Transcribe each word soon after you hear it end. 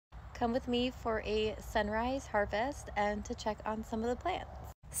come with me for a sunrise harvest and to check on some of the plants.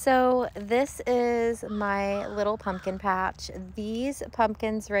 So this is my little pumpkin patch. These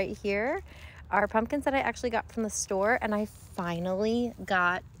pumpkins right here are pumpkins that I actually got from the store, and I finally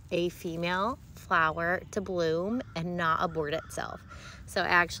got a female flower to bloom and not abort itself. So I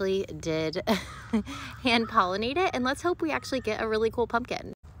actually did hand pollinate it, and let's hope we actually get a really cool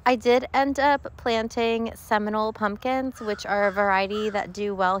pumpkin. I did end up planting Seminole pumpkins, which are a variety that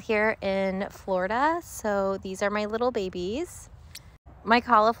do well here in Florida. So these are my little babies. My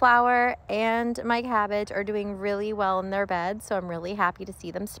cauliflower and my cabbage are doing really well in their beds, so I'm really happy to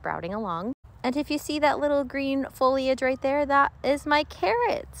see them sprouting along. And if you see that little green foliage right there, that is my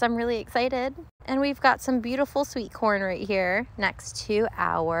carrots. I'm really excited. And we've got some beautiful sweet corn right here next to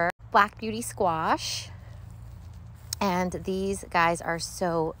our black beauty squash. And these guys are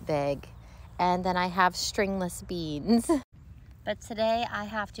so big. And then I have stringless beans. But today I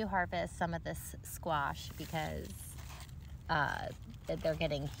have to harvest some of this squash because they're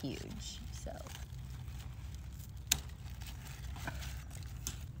getting huge. So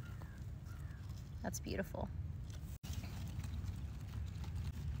that's beautiful.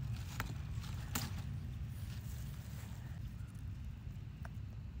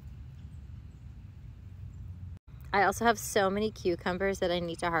 I also have so many cucumbers that I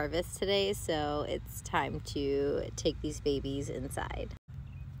need to harvest today, so it's time to take these babies inside.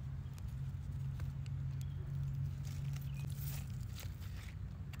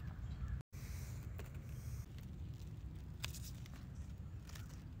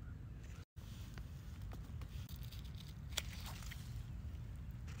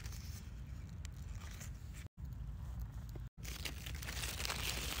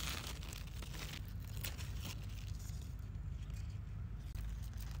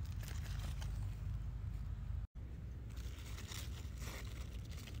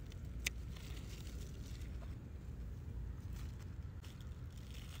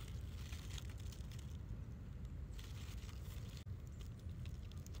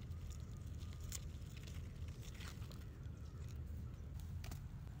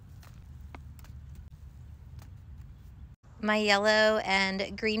 My yellow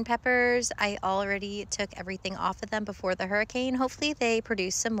and green peppers, I already took everything off of them before the hurricane. Hopefully they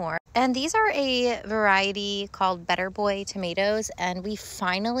produce some more. And these are a variety called Better Boy tomatoes, and we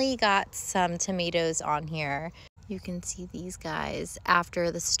finally got some tomatoes on here. You can see these guys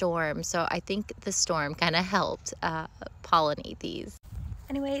after the storm. So I think the storm kind of helped pollinate these.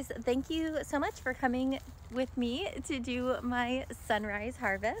 Anyways, thank you so much for coming with me to do my sunrise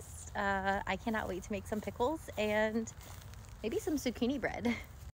harvest. I cannot wait to make some pickles and maybe some zucchini bread.